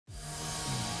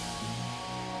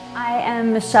I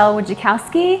am Michelle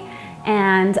Wojciechowski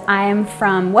and I'm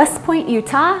from West Point,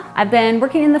 Utah. I've been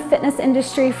working in the fitness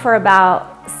industry for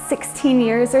about 16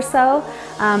 years or so.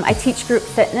 I teach group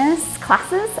fitness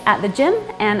classes at the gym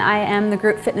and I am the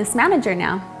group fitness manager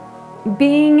now.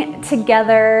 Being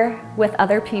together with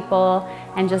other people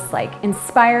and just like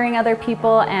inspiring other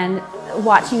people and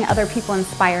watching other people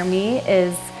inspire me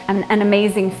is an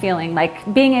amazing feeling.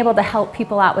 Like being able to help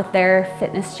people out with their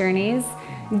fitness journeys,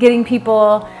 getting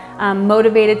people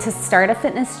motivated to start a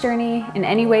fitness journey in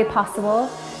any way possible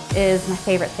is my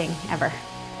favorite thing ever.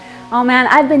 Oh man,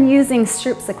 I've been using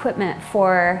Stroops equipment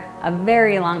for a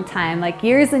very long time, like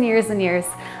years and years and years.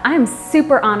 I'm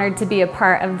super honored to be a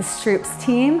part of the Stroops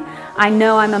team. I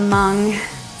know I'm among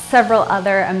several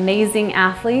other amazing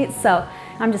athletes, so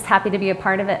I'm just happy to be a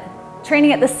part of it.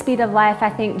 Training at the speed of life, I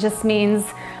think, just means,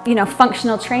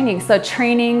 functional training. So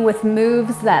training with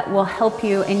moves that will help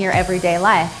you in your everyday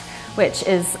life, which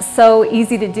is so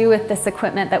easy to do with this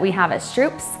equipment that we have at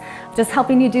Stroops. Just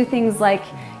helping you do things like,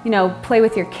 play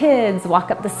with your kids, walk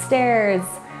up the stairs,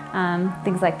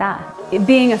 things like that.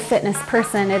 Being a fitness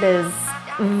person, it is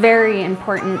very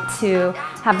important to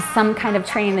have some kind of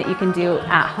training that you can do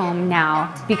at home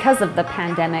now because of the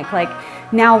pandemic. Like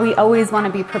now we always want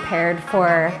to be prepared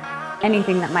for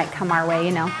anything that might come our way,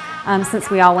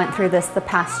 since we all went through this the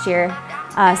past year.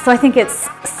 So I think it's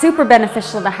super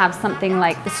beneficial to have something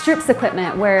like the Stroops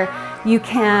equipment where you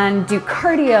can do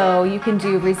cardio, you can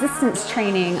do resistance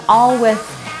training, all with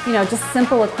just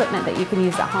simple equipment that you can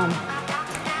use at home.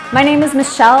 My name is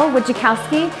Michelle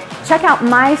Wojciechowski. Check out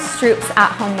my Stroops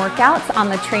at home workouts on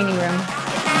the training room.